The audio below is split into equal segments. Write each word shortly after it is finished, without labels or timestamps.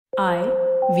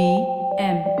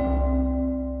IVM.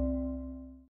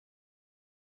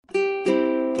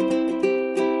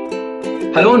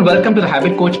 Hello and welcome to the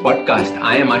Habit Coach podcast.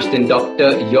 I am Ashton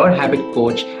Doctor, your habit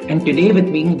coach, and today with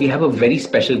me we have a very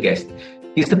special guest.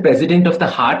 He's the president of the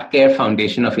Heart Care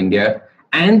Foundation of India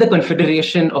and the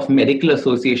Confederation of Medical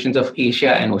Associations of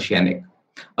Asia and Oceanic,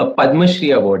 a Padma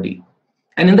Shri awardee.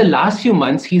 And in the last few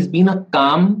months, he's been a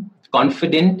calm,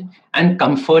 confident, and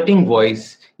comforting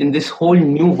voice in this whole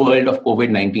new world of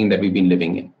COVID-19 that we've been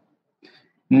living in.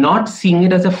 Not seeing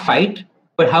it as a fight,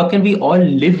 but how can we all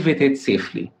live with it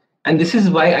safely? And this is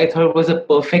why I thought it was a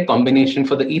perfect combination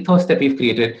for the ethos that we've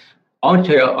created out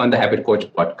here on the Habit Coach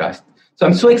podcast. So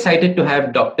I'm so excited to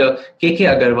have Dr. K.K.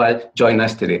 Aggarwal join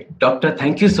us today. Doctor,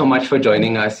 thank you so much for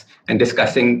joining us and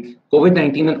discussing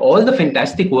COVID-19 and all the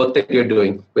fantastic work that you're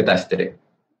doing with us today.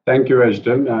 Thank you,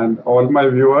 Ashton, and all my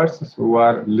viewers who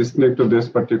are listening to this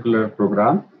particular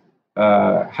program.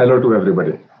 Hello to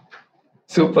everybody.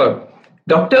 Super.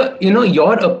 Doctor,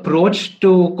 your approach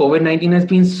to COVID-19 has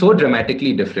been so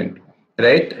dramatically different,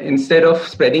 right? Instead of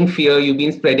spreading fear, you've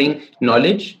been spreading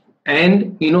knowledge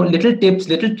and, little tips,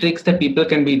 little tricks that people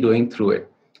can be doing through it.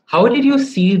 How did you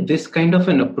see this kind of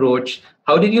an approach?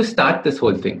 How did you start this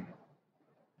whole thing?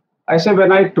 I say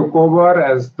when I took over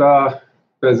as the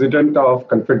president of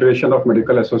Confederation of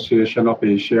Medical Association of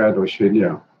Asia and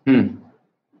Oceania.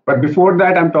 But before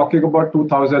that, I'm talking about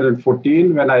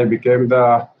 2014 when I became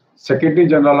the Secretary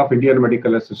General of Indian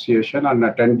Medical Association and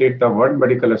attended the World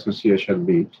Medical Association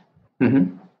meet.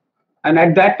 And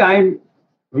at that time,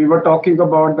 we were talking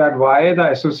about that why the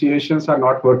associations are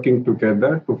not working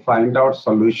together to find out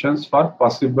solutions for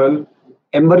possible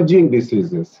emerging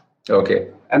diseases. Okay.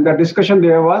 And the discussion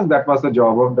there was that was the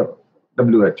job of the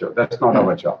WHO. That's not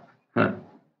our job.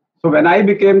 So when I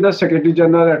became the Secretary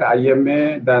General at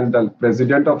IMA, then the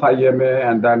President of IMA,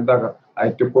 and then I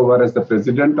took over as the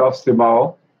President of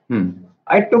CIMAO,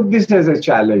 I took this as a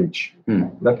challenge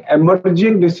that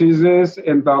emerging diseases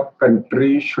in the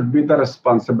country should be the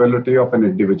responsibility of an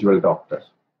individual doctor.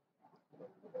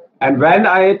 And when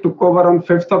I took over on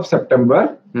 5th of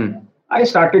September, I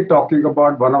started talking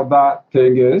about one of the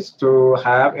things is to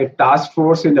have a task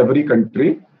force in every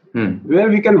country where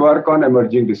we can work on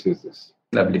emerging diseases.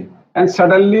 Lovely. And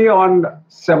suddenly on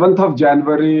 7th of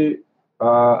January,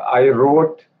 I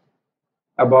wrote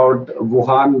about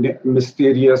Wuhan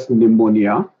mysterious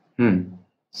pneumonia.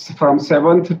 From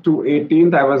 7th to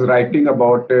 18th, I was writing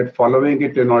about it, following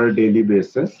it on a daily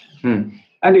basis. And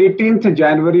 18th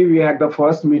January, we had the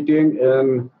first meeting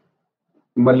in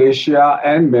Malaysia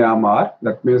and Myanmar.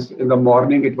 That means in the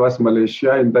morning it was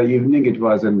Malaysia, in the evening it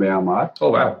was in Myanmar.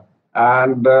 Oh, wow.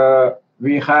 And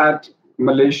we had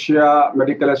Malaysia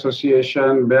Medical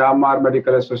Association, Myanmar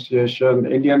Medical Association,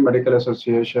 Indian Medical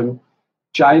Association,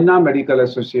 China Medical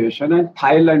Association, and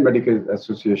Thailand Medical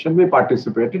Association. We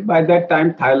participated. By that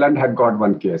time, Thailand had got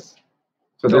one case.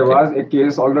 So there was a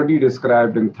case already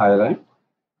described in Thailand.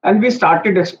 And we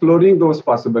started exploring those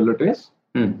possibilities.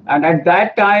 And at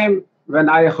that time, when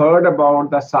I heard about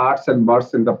the SARS and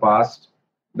MERS in the past,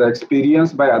 the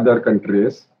experience by other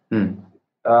countries,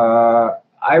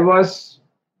 I was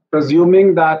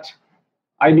presuming that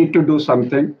I need to do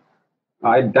something.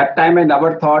 At that time, I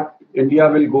never thought India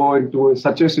will go into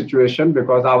such a situation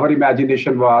because our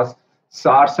imagination was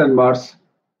SARS and MERS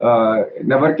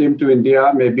never came to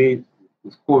India. Maybe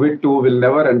COVID-2 will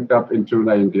never end up into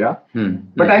India.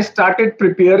 But I started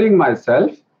preparing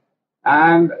myself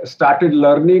and started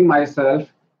learning myself.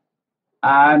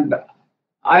 And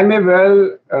I'm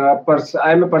a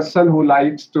person who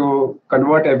likes to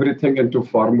convert everything into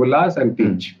formulas and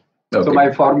teach. So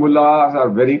my formulas are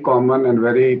very common and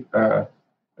very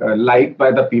liked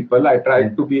by the people. I try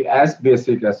to be as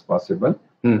basic as possible.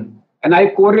 And I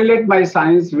correlate my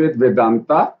science with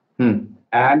Vedanta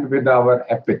and with our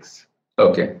epics.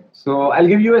 Okay. So I'll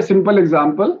give you a simple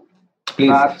example.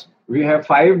 Please. We have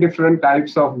 5 different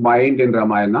types of mind in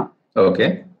Ramayana.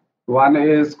 Okay. One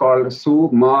is called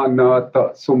Sumanat,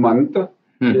 Sumant.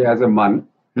 He has a man.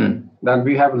 Then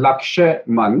we have Laksha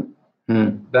Man.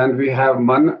 Then we have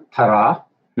Manthara.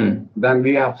 Then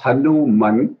we have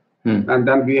Hanuman. And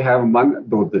then we have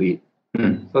Mandodari.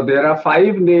 So there are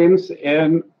 5 names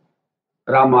in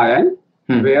Ramayana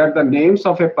where the names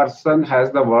of a person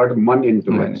has the word Man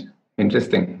into it.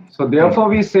 Interesting. So therefore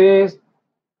we say,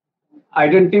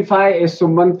 identify a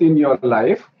Sumant in your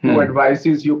life who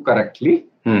advises you correctly.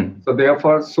 So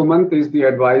therefore Sumant is the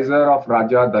advisor of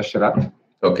Raja Dashrath.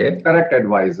 Okay. Correct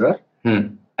advisor.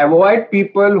 Avoid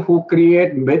people who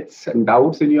create myths and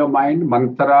doubts in your mind.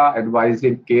 Mantra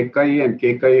advising Kekai and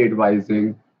Kekai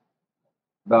advising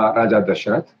the Raja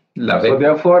Dashrath. Love So it.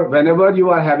 therefore, whenever you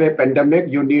are have a pandemic,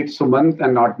 you need Sumant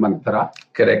and not mantra.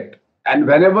 Correct. And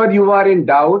whenever you are in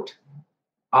doubt,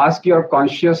 ask your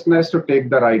consciousness to take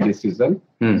the right decision.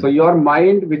 So your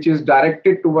mind, which is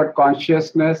directed toward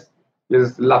consciousness,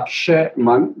 is laksha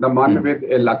man, the man with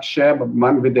a laksha,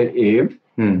 man with a aim.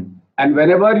 And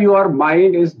whenever your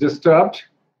mind is disturbed,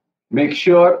 make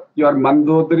sure your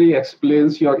Mandodari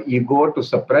explains your ego to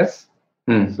suppress.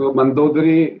 So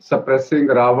Mandodari suppressing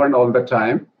Ravan all the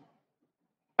time.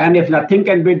 And if nothing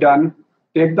can be done,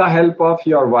 take the help of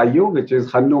your Vayu, which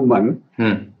is Hanuman,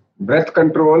 breath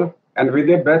control, and with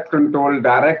a breath control,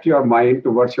 direct your mind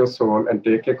towards your soul and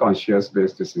take a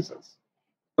conscious-based decisions.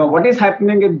 So what is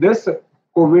happening in this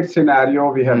COVID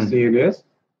scenario we have seen is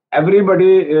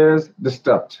everybody is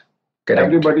disturbed. Correct.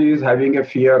 Everybody is having a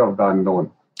fear of the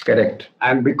unknown. Correct.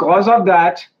 And because of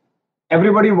that,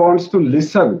 everybody wants to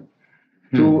listen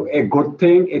to a good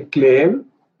thing, a claim.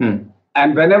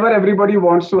 And whenever everybody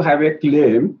wants to have a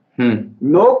claim,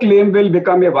 no claim will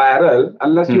become a viral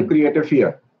unless you create a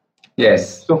fear.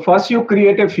 Yes. So first you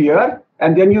create a fear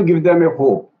and then you give them a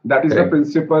hope. That is the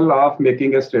principle of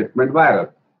making a statement viral.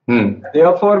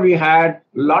 Therefore, we had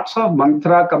lots of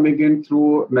mantra coming in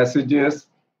through messages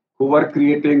who were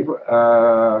creating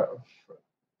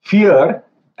fear.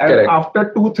 And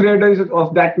after 2-3 days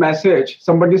of that message,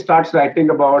 somebody starts writing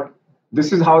about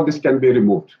this is how this can be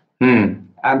removed.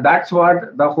 And that's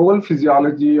what the whole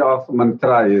physiology of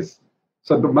mantra is.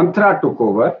 So the mantra took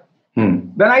over.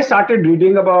 Then I started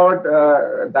reading about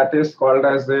that is called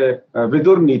as a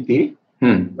Vidur Niti.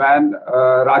 When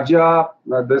Raja,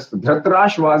 this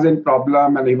Dhritarashtra was in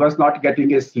problem and he was not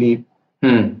getting a sleep.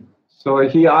 So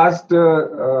he asked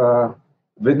Vidur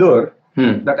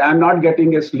that I'm not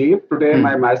getting a sleep. Today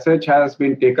my message has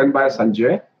been taken by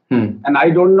Sanjay and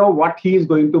I don't know what he is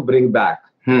going to bring back.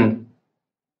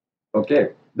 Okay.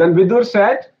 Then Vidur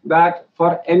said that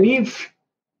for any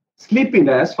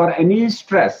sleepiness, for any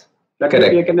stress, let me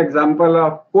take an example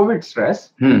of COVID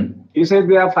stress. He said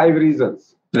there are 5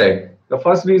 reasons. Right. The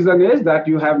first reason is that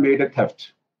you have made a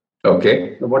theft.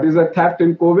 Okay. So what is a theft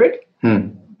in COVID?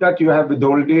 That you have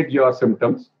withholded your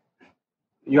symptoms.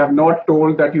 You have not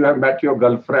told that you have met your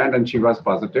girlfriend and she was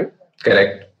positive.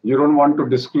 Correct. You don't want to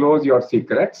disclose your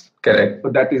secrets. Correct. So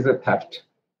that is a theft.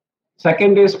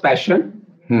 Second is passion.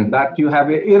 That you have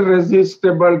an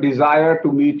irresistible desire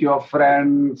to meet your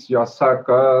friends, your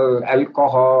circle,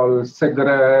 alcohol,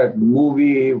 cigarette,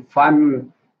 movie,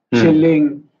 fun,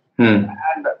 chilling. And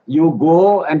you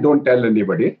go and don't tell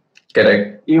anybody.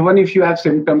 Correct. Even if you have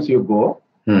symptoms, you go.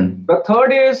 The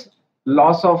third is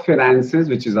loss of finances,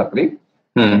 which is happening.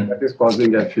 That is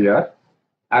causing a fear.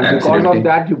 And because of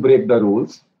that, you break the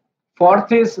rules.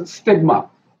 Fourth is stigma.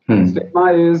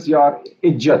 Stigma is your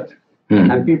ijjat.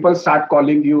 And people start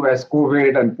calling you as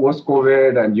COVID and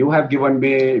post-COVID and you have given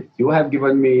me, you have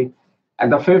given me.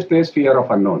 And the fifth is fear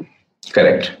of unknown.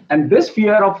 Correct. And this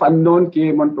fear of unknown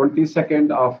came on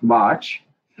 22nd of March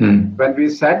when we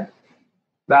said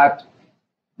that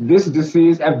this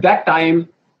disease, at that time,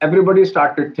 everybody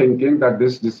started thinking that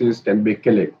this disease can be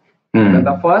killing. When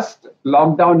the first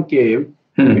lockdown came,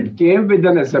 it came with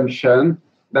an assumption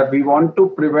that we want to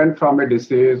prevent from a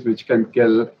disease which can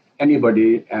kill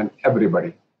anybody and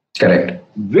everybody. Correct.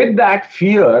 With that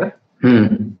fear,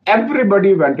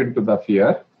 everybody went into the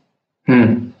fear.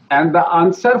 And the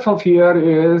answer for fear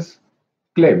is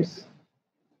claims.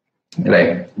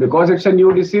 Right. Because it's a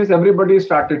new disease, everybody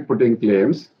started putting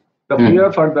claims. The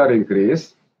fear further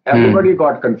increased. Everybody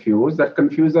got confused. That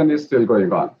confusion is still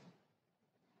going on.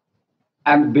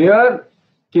 And there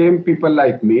came people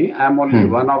like me. I'm only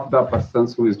one of the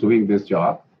persons who is doing this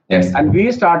job. Yes. And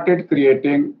we started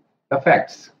creating the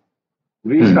facts.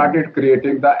 We started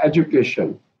creating the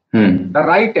education, the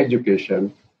right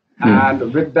education.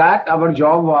 And with that, our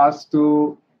job was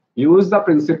to use the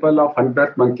principle of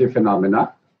 100th monkey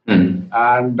phenomena.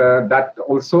 And that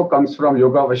also comes from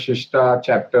Yoga Vashishta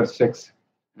chapter 6,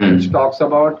 which talks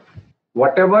about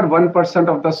whatever 1%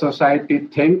 of the society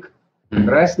think,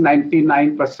 rest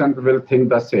 99% will think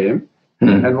the same.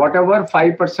 And whatever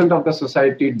 5% of the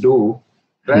society do,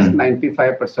 rest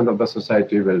 95% of the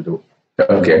society will do.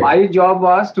 Okay. My job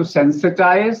was to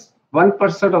sensitize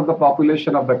 1% of the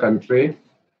population of the country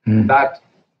that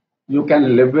you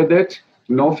can live with it.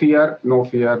 No fear, no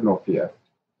fear, no fear.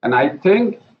 And I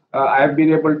think I have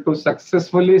been able to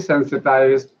successfully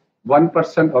sensitize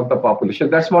 1% of the population.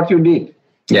 That's what you need.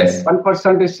 Yes.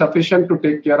 1% is sufficient to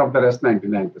take care of the rest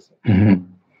 99%.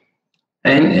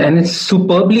 And it's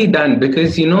superbly done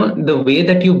because, you know, the way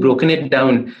that you've broken it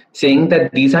down, saying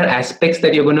that these are aspects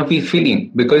that you're going to be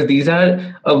feeling, because these are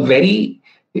a very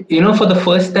For the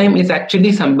first time, it's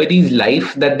actually somebody's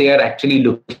life that they are actually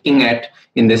looking at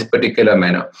in this particular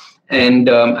manner. And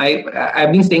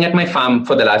I've been staying at my farm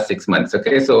for the last 6 months.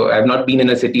 Okay, so I've not been in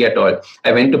a city at all.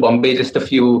 I went to Bombay just a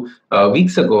few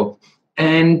weeks ago,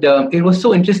 and it was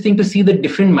so interesting to see the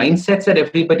different mindsets that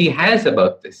everybody has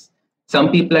about this.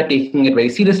 Some people are taking it very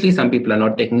seriously. Some people are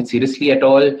not taking it seriously at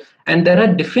all. And there are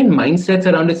different mindsets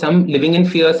around it. Some living in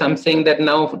fear. Some saying that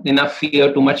now enough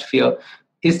fear, too much fear.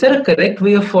 Is there a correct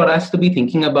way for us to be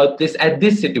thinking about this at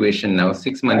this situation now,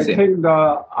 6 months in? I think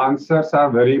the answers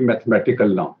are very mathematical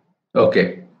now.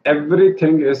 Okay.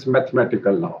 Everything is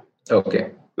mathematical now.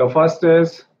 Okay. The first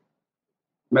is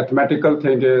mathematical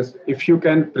thing is, if you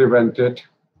can prevent it,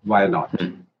 why not?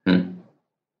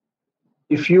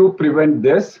 If you prevent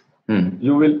this,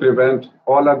 you will prevent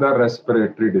all other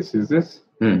respiratory diseases.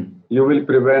 You will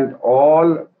prevent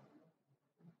all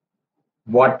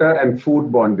water and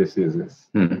foodborne diseases.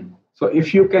 So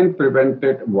if you can prevent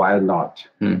it, why not?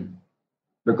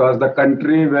 Because the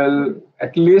country will,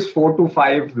 at least 4 to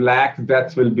 5 lakh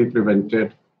deaths will be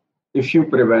prevented if you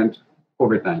prevent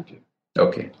COVID-19.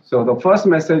 Okay. So the first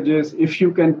message is, if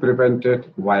you can prevent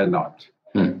it, why not?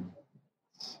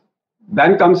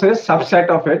 Then comes a subset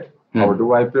of it. How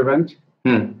do I prevent?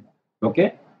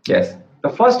 Okay. Yes. The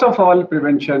first of all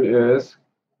prevention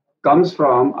comes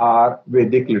from our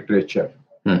Vedic literature.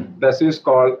 This is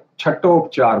called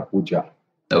Chhatopchar Puja.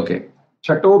 Okay.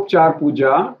 Chhatopchar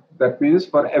Puja, that means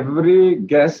for every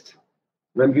guest,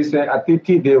 when we say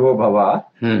Atithi Devo Bhava,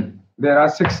 there are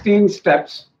 16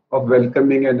 steps of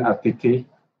welcoming an Atithi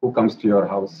who comes to your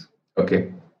house.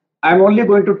 Okay. I'm only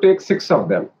going to take 6 of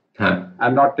them.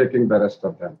 I'm not taking the rest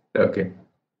of them. Okay.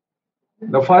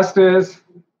 The first is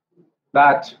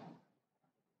that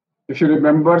if you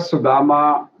remember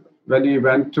Sudama, when he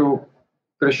went to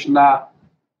Krishna,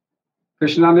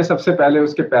 Krishna ने सबसे पहले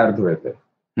उसके पैर धोए थे.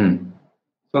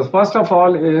 So first of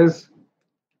all is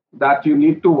that you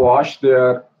need to wash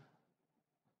their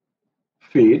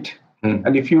feet.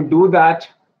 And if you do that,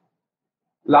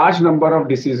 large number of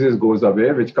diseases goes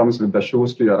away, which comes with the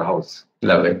shoes to your house.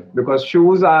 Love it. Because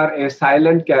shoes are a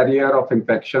silent carrier of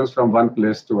infections from one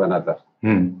place to another.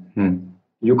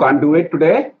 You can't do it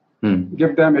today.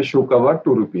 Give them a shoe cover,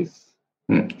 2 rupees.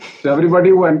 So everybody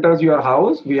who enters your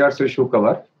house wears a shoe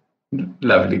cover.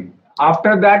 Lovely.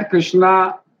 After that,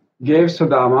 Krishna gave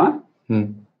Sudama.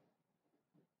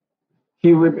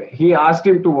 He asked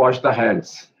him to wash the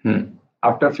hands.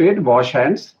 After feet, wash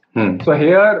hands. So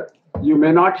here you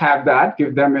may not have that.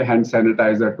 Give them a hand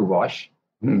sanitizer to wash.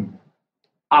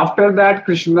 After that,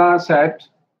 Krishna said,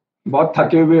 "बहुत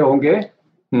थके हुए होंगे,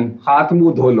 हाथ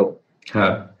मुंह धो लो."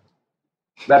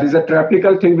 That is a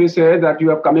typical thing we say, that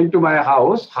you are coming to my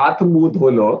house, हाथ मुंह धो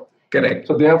लो. Correct.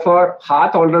 So therefore,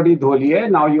 हाथ already धो लिए.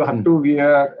 Now you have to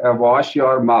wash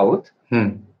your mouth.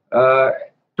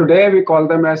 Today we call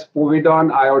them as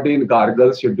povidone iodine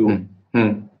gargles. You do.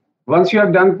 Once you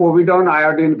have done povidone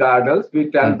iodine gargles, we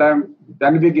tell them.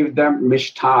 Then we give them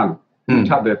mishthan.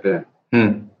 मीठा देते हैं.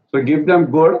 So give them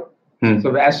good.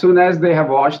 So as soon as they have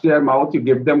washed their mouth, you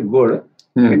give them good.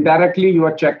 Indirectly, you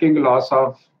are checking loss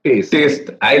of taste.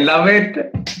 I love it.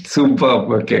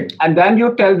 Superb. Okay. And then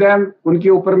you tell them, उनके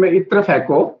ऊपर में इत्र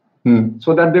फेंको,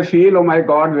 so that they feel, oh my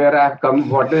God, where I have come.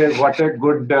 What a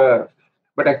good.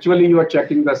 But actually, you are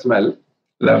checking the smell.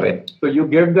 Love it. So you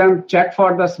give them, check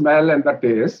for the smell and the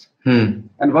taste.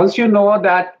 And once you know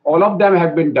that all of them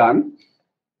have been done,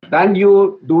 then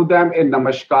you do them a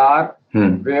namaskar,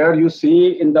 where you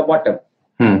see in the bottom.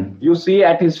 You see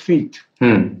at his feet.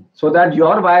 So that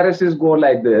your viruses go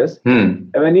like this. And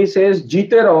when he says,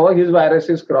 "Jeete raho," his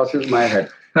viruses crosses my head.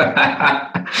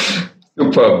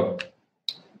 Superb.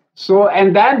 So,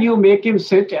 and then you make him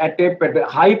sit at a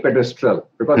high pedestal,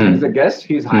 because he's a guest,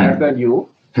 he's higher than you.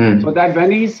 So that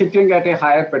when he's sitting at a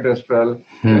higher pedestal,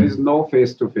 there is no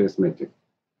face-to-face meeting.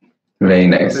 Very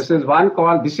nice. So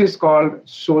this is called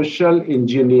social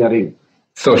engineering.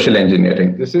 Social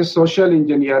engineering. This is social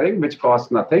engineering, which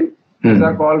costs nothing. These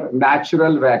are called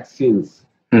natural vaccines.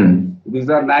 These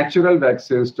are natural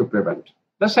vaccines to prevent.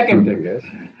 The second thing is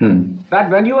that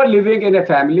when you are living in a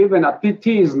family, when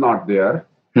Atithi is not there,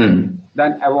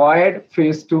 then avoid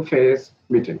face-to-face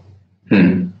meeting.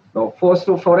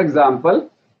 So, for example,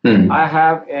 I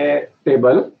have a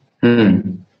table.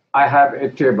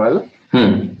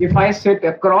 If I sit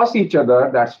across each other,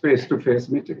 that's face-to-face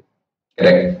meeting.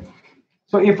 Correct.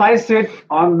 So if I sit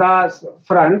on the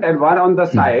front and one on the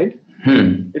side,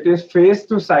 it is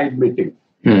face-to-side meeting.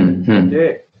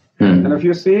 Okay. And if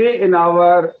you see in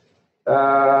our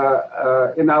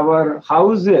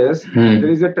houses, there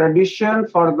is a tradition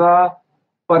for the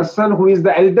person who is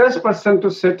the eldest person to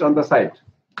sit on the side.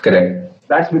 Correct.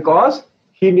 That's because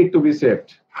he need to be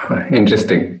saved.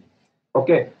 Interesting.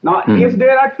 Okay. Now, if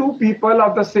there are two people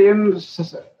of the same,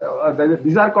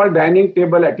 these are called dining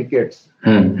table etiquettes.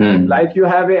 Like you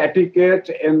have a etiquette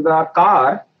in the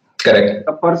car. Correct.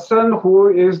 The person who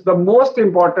is the most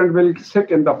important will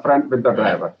sit in the front with the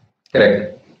driver.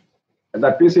 Correct.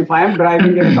 That means if I am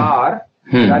driving a car,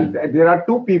 and there are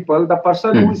two people, the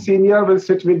person who is senior will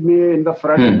sit with me in the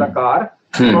front of the car,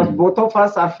 because both of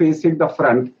us are facing the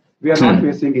front. We are not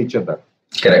facing each other.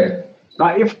 Correct.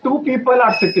 Now, if two people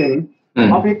are sitting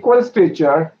of equal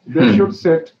stature, they should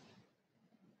sit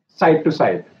side to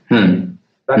side.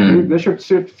 That means they should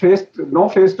sit face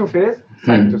to face,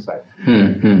 side to side,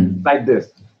 like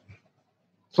this,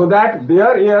 so that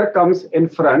their ear comes in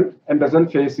front and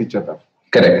doesn't face each other.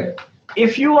 Correct.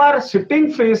 If you are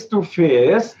sitting face to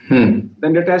face,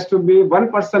 then it has to be, one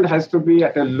person has to be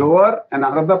at a lower and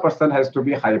another person has to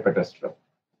be high pedestal.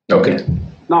 Okay.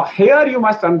 Now, here you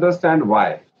must understand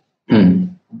why.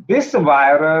 This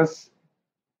virus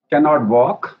cannot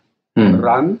walk,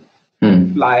 run,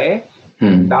 fly,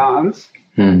 dance,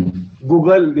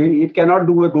 Google. It cannot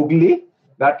do a googly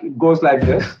that it goes like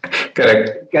this. Correct.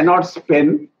 It cannot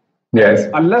spin. Yes.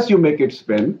 Unless you make it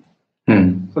spin.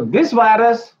 So this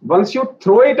virus, once you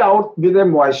throw it out with a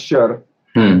moisture,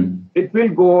 it will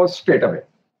go straight away.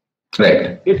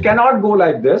 Right. It cannot go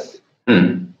like this.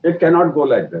 It cannot go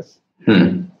like this.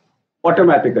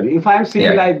 Automatically. If I am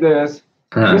sitting like this,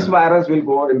 this virus will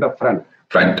go in the front.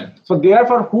 So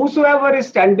therefore, whosoever is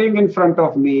standing in front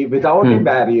of me without a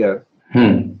barrier,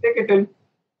 take it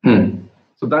in.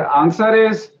 So the answer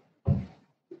is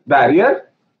barrier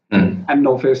and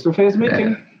no face-to-face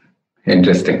meeting.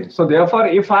 Interesting. So therefore,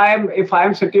 if I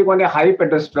am sitting on a high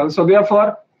pedestal, so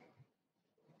therefore,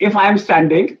 if I am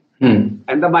standing and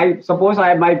suppose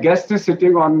my guest is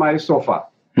sitting on my sofa,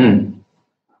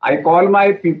 I call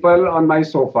my people on my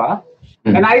sofa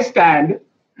and I stand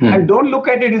and don't look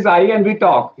at his eye and we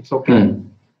talk. It's okay.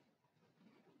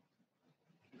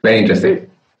 Very interesting.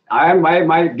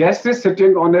 My guest is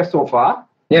sitting on a sofa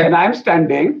and I am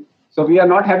standing, so we are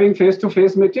not having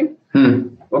face-to-face meeting.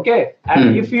 Okay,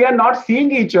 and if we are not seeing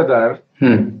each other,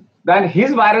 then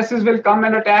his viruses will come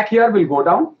and attack here, will go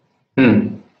down.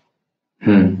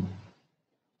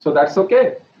 So that's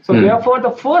okay. So therefore,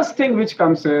 the first thing which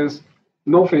comes is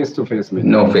no face-to-face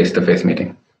meeting. No face-to-face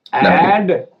meeting.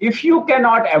 And if you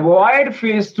cannot avoid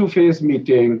face-to-face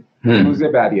meeting, use a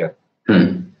barrier.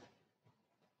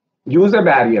 Use a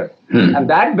barrier. And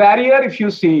that barrier, if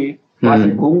you see, was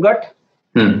ghungat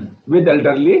with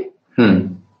elderly,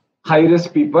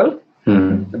 high-risk people.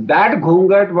 That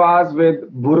ghungat was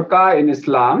with burqa in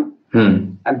Islam.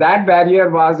 And that barrier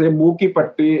was a muki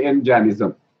patti in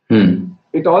Jainism.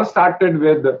 It all started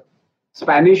with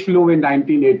Spanish flu in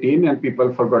 1918 and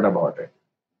people forgot about it.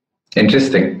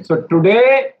 Interesting. So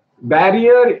today,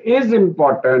 barrier is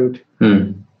important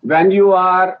when you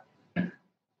are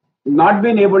not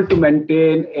being able to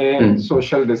maintain a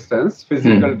social distance,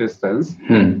 physical distance,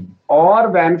 or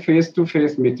when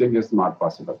face-to-face meeting is not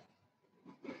possible.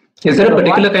 Is there a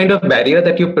particular kind of barrier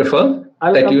that you prefer?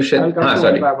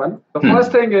 The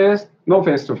first thing is no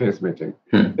face-to-face meeting,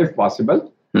 if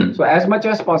possible. So as much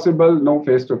as possible, no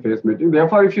face-to-face meeting.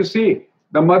 Therefore, if you see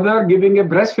the mother giving a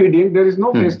breastfeeding, there is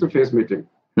no face-to-face meeting.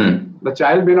 The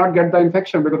child may not get the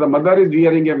infection because the mother is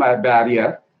wearing a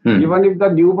barrier. Even if the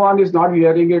newborn is not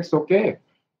wearing it, it's okay.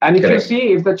 And if you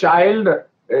see, if the child,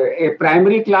 a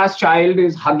primary class child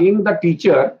is hugging the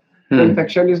teacher, the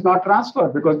infection is not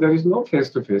transferred because there is no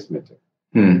face-to-face meeting.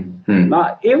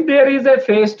 Now, if there is a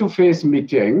face-to-face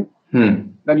meeting,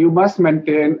 then you must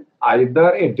maintain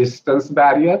either a distance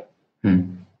barrier.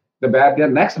 The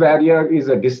next barrier is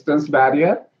a distance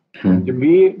barrier. You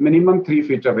be minimum 3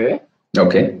 feet away.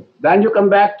 Okay. Then you come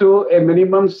back to a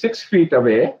minimum 6 feet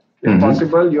away. If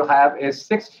possible, you have a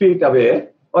 6 feet away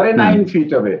or a 9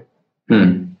 feet away.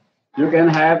 You can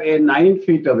have a 9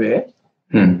 feet away.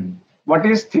 What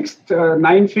is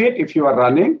 9 feet if you are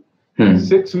running?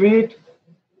 6 feet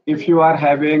if you are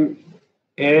having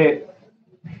a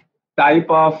type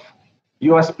of,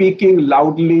 you are speaking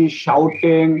loudly,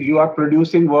 shouting, you are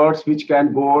producing words which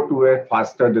can go to a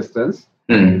faster distance.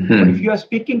 But if you are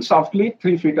speaking softly,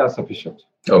 3 feet are sufficient.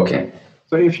 Okay.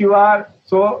 So if you are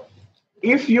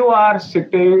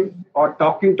sitting or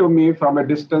talking to me from a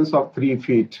distance of 3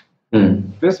 feet,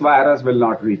 this virus will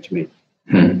not reach me.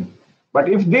 But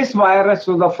if this virus,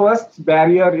 so the first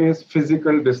barrier is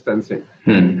physical distancing,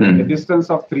 a distance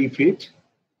of 3 feet.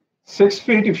 6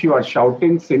 feet if you are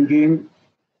shouting, singing,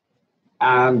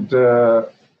 and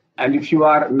if you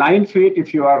are 9 feet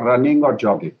if you are running or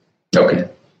jogging. Okay.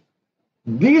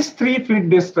 These 3 feet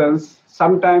distance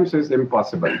sometimes is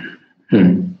impossible.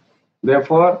 Hmm.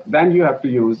 Therefore, then you have to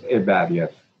use a barrier.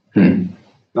 Hmm.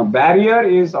 Now, barrier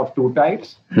is of 2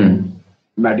 types,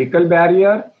 medical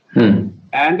barrier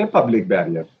and a public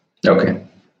barrier. Okay.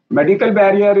 Medical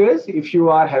barrier is if you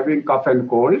are having cough and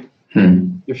cold,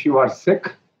 if you are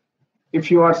sick,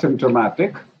 if you are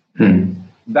symptomatic,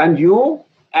 then you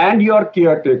and your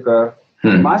caretaker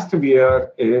must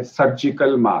wear a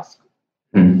surgical mask.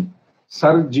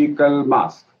 Surgical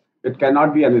mask. It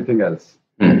cannot be anything else.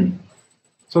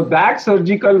 So that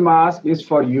surgical mask is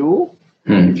for you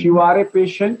if you are a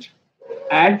patient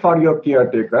and for your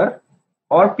caretaker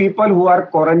or people who are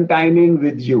quarantining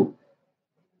with you.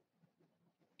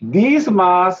 These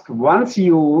masks, once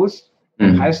used,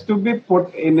 has to be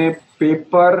put in a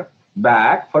paper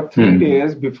bag for 3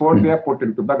 days before they are put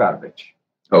into the garbage.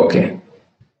 Okay.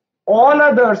 All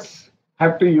others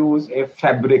have to use a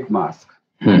fabric mask.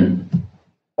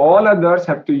 All others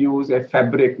have to use a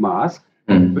fabric mask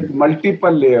with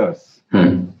multiple layers.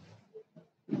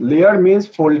 Layer means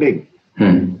folding.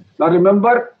 Now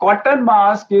remember, cotton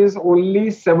mask is only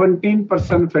 17%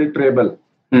 filtrable.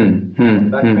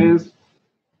 That means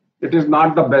it is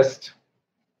not the best.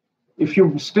 If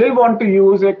you still want to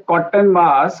use a cotton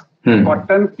mask,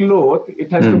 cotton cloth,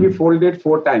 it has to be folded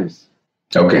 4 times.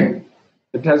 Okay.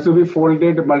 It has to be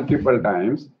folded multiple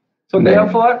times. So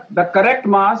therefore, the correct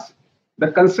mask,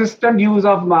 the consistent use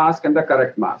of mask and the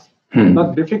correct mask.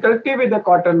 Now, difficulty with the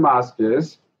cotton mask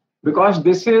is because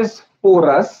this is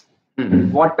porous,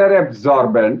 water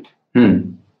absorbent.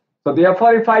 So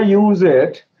therefore, if I use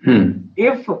it,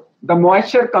 if the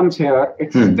moisture comes here,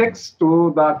 it sticks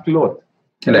to the cloth.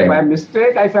 Right. By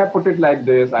mistake, if I put it like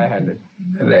this, I had it.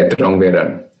 Right, wrong way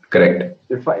around. Correct.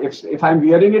 If I'm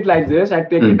wearing it like this, I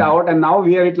take it out and now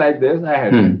wear it like this, I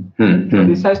had it. So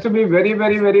this has to be very,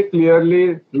 very, very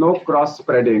clearly no cross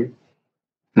spreading.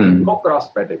 No cross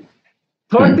spreading.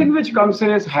 Third thing which comes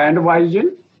is hand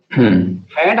hygiene.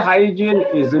 Hand hygiene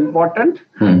is important,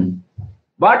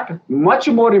 but much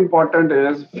more important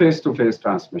is face-to-face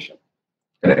transmission.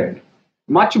 Correct.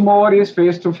 Much more is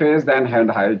face-to-face than hand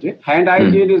hygiene. Hand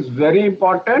hygiene is very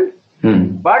important,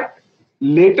 but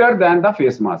later than the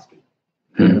face masking.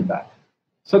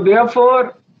 So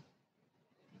therefore,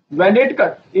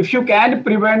 if you can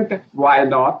prevent, why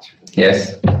not?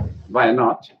 Yes. Why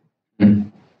not?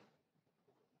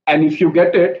 And if you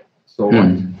get it, so what?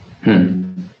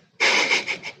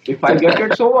 If I get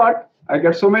it, so what? I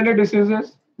get so many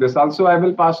diseases. This also I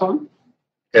will pass on.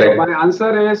 Correct. So my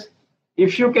answer is,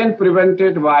 if you can prevent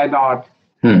it, why not?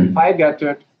 If I get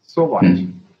it, so what?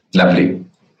 Lovely.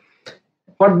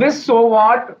 For this so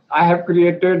what, I have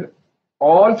created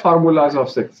all formulas of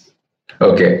 6.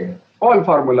 Okay. All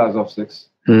formulas of 6.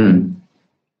 And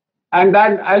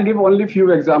then I'll give only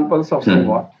few examples of so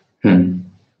what.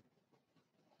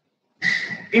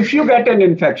 If you get an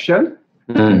infection,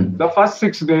 the first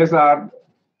 6 days are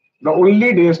the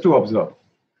only days to observe.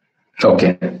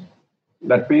 Okay.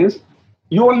 That means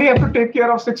you only have to take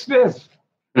care of 6 days.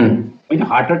 In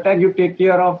heart attack, you take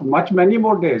care of many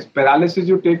more days. Paralysis,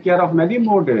 you take care of many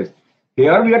more days.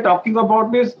 Here we are talking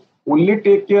about this, only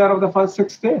take care of the first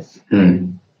 6 days.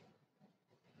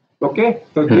 Okay,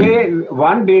 so day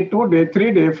 1, day 2, day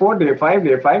 3, day 4, day 5,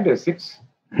 day 5, day 6.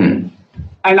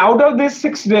 And out of these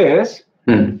 6 days,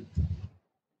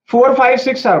 4, 5,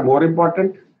 6 are more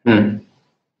important. And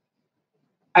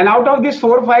out of these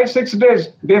 4, 5, 6 days,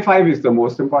 day 5 is the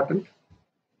most important.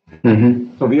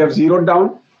 So we have zeroed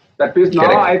down. That means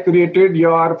now I created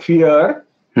your fear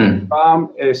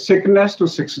from a sickness to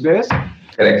 6 days,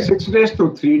 6 days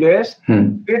to 3 days,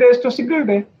 3 days to single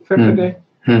day, 5th day.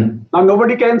 Now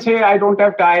nobody can say, I don't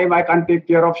have time, I can't take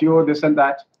care of you, this and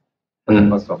that. That's the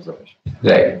first observation.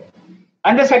 Right.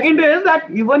 And the second is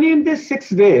that even in these 6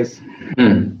 days,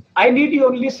 I need you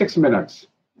only 6 minutes.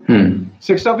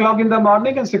 6 o'clock in the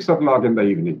morning and 6 o'clock in the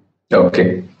evening.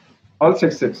 Okay. All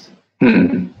 6.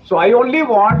 So I only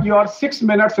want your 6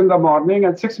 minutes in the morning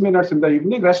and 6 minutes in the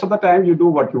evening. Rest of the time you do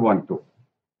what you want to.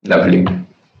 Lovely.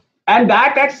 And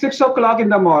that at 6 o'clock in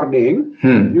the morning,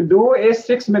 you do a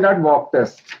 6-minute walk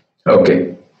test.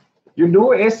 Okay. You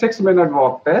do a 6-minute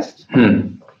walk test,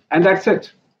 and that's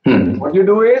it. What you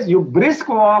do is you brisk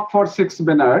walk for 6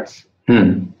 minutes,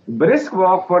 brisk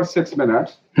walk for 6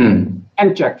 minutes,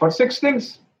 and check for 6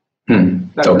 things.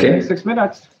 That's okay. 6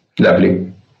 minutes.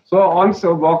 Lovely.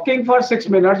 So walking for 6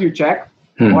 minutes, you check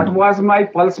what was my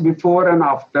pulse before and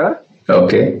after.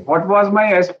 Okay. What was my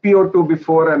SpO2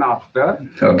 before and after?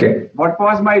 Okay. What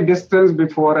was my distance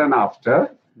before and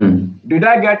after? Did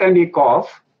I get any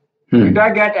cough? Did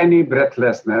I get any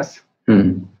breathlessness?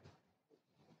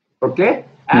 Okay.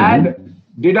 And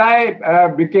Did I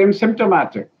became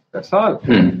symptomatic? That's all.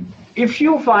 If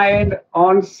you find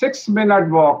on 6-minute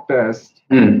walk test,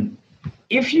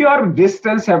 if your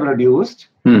distance have reduced,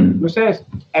 you say,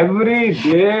 every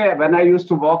day when I used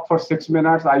to walk for 6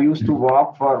 minutes, I used to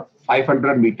walk for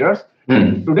 500 meters.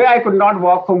 Today I could not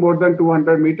walk for more than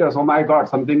 200 meters. Oh my God,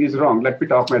 something is wrong. Let me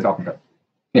talk to my doctor.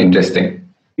 Interesting.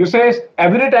 You say,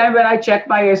 every time when I check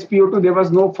my SpO2, there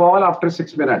was no fall after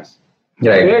 6 minutes.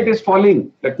 Right. Today it is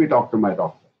falling. Let me talk to my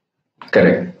doctor.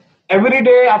 Correct. Every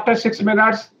day after 6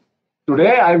 minutes,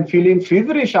 today I am feeling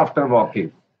feverish after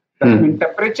walking. That means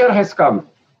temperature has come.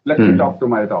 Let me talk to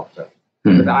my doctor.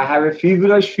 I have a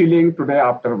feverish feeling today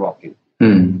after walking.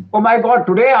 Oh my God,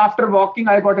 today after walking,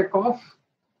 I got a cough.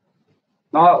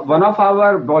 Now, one of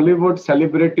our Bollywood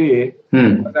celebrity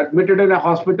was admitted in a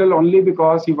hospital only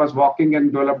because he was walking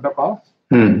and developed a cough.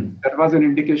 That was an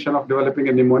indication of developing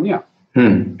a pneumonia.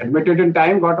 Admitted in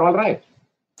time, got all right.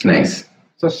 Nice.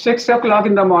 So 6 o'clock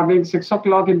in the morning, 6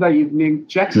 o'clock in the evening,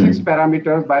 check 6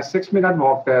 parameters by 6-minute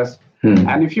walk test.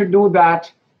 And if you do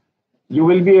that, you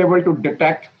will be able to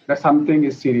detect that something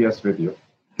is serious with you.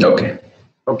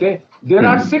 Okay. There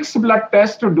are 6 blood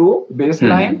tests to do,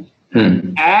 baseline,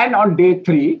 and on day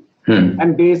 3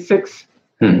 and day 6.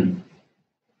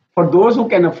 For those who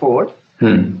can afford,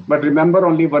 but remember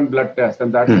only one blood test,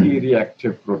 and that's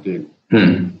C-reactive protein.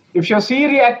 If your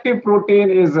C-reactive protein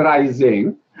is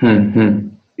rising,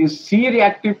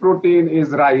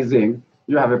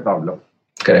 you have a problem.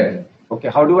 Correct. Okay,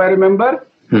 how do I remember?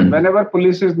 Whenever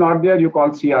police is not there, you call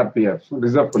CRPF, so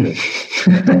Reserve Police.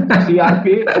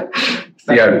 CRP.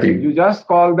 You just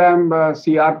call them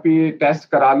CRP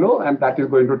test karalo, and that is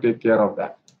going to take care of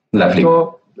that. Lovely.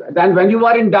 So then when you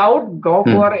are in doubt, go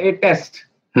for a test.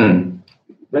 When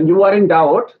you are in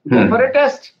doubt, go for a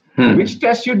test. Which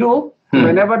test you do?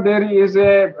 Whenever there is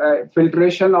a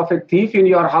filtration of a thief in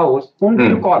your house, whom do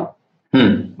you call?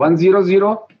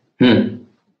 100?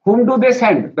 Whom do they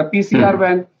send? The PCR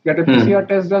van. Get a PCR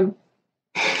test done.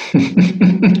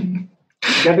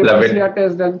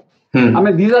 Test done. I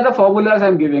mean, these are the formulas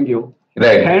I'm giving you.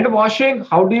 Right. Hand washing,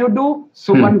 how do you do?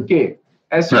 Suman K.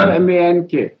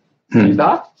 SUMANK.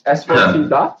 Sida. S for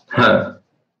Sida.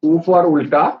 U for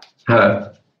Ulta.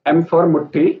 M for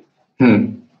Mutti.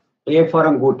 A for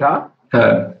Angutha.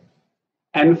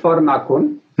 N for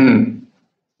Nakun.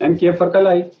 And K for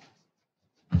Kalai.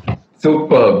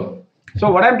 Superb. So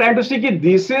what I'm trying to say is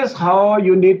this is how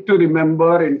you need to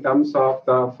remember in terms of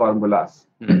the formulas.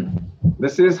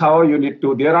 This is how you need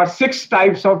to. There are 6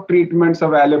 types of treatments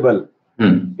available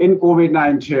in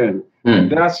COVID-19.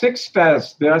 There are 6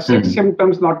 tests. There are 6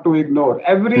 symptoms not to ignore.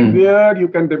 Everywhere you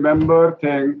can remember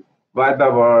thing by the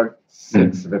word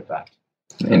 6 with that.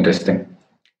 Interesting.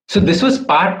 So this was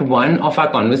part 1 of our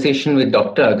conversation with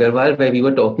Dr. Aggarwal, where we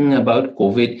were talking about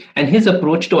COVID and his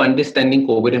approach to understanding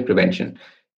COVID and prevention.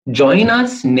 Join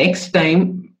us next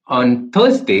time on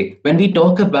Thursday when we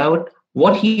talk about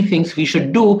what he thinks we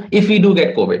should do if we do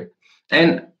get COVID.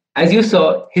 And as you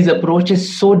saw, his approach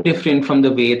is so different from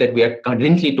the way that we are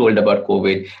currently told about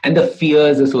COVID and the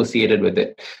fears associated with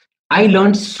it. I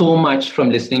learned so much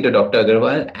from listening to Dr.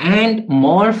 Aggarwal and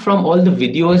more from all the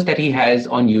videos that he has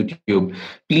on YouTube.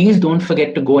 Please don't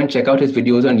forget to go and check out his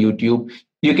videos on YouTube.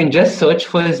 You can just search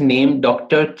for his name,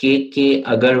 Dr. K.K.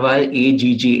 Aggarwal,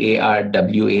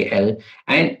 Aggarwal,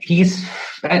 and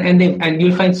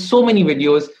you'll find so many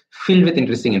videos filled with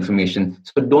interesting information.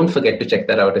 So don't forget to check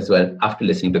that out as well after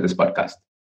listening to this podcast.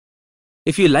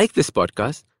 If you like this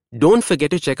podcast, don't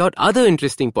forget to check out other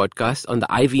interesting podcasts on the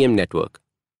IVM network.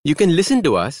 You can listen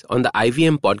to us on the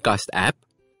IVM Podcast app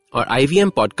or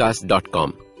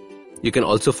ivmpodcast.com. You can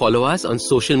also follow us on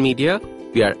social media.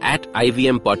 We are at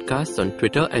IVM Podcasts on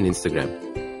Twitter and Instagram.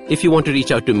 If you want to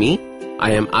reach out to me,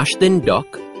 I am Ashdin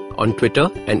Doc on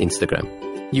Twitter and Instagram.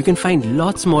 You can find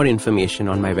lots more information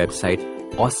on my website,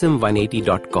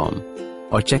 awesome180.com,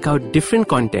 or check out different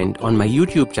content on my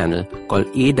YouTube channel called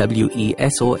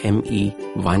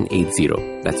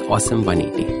AWESOME180. That's Awesome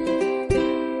 180.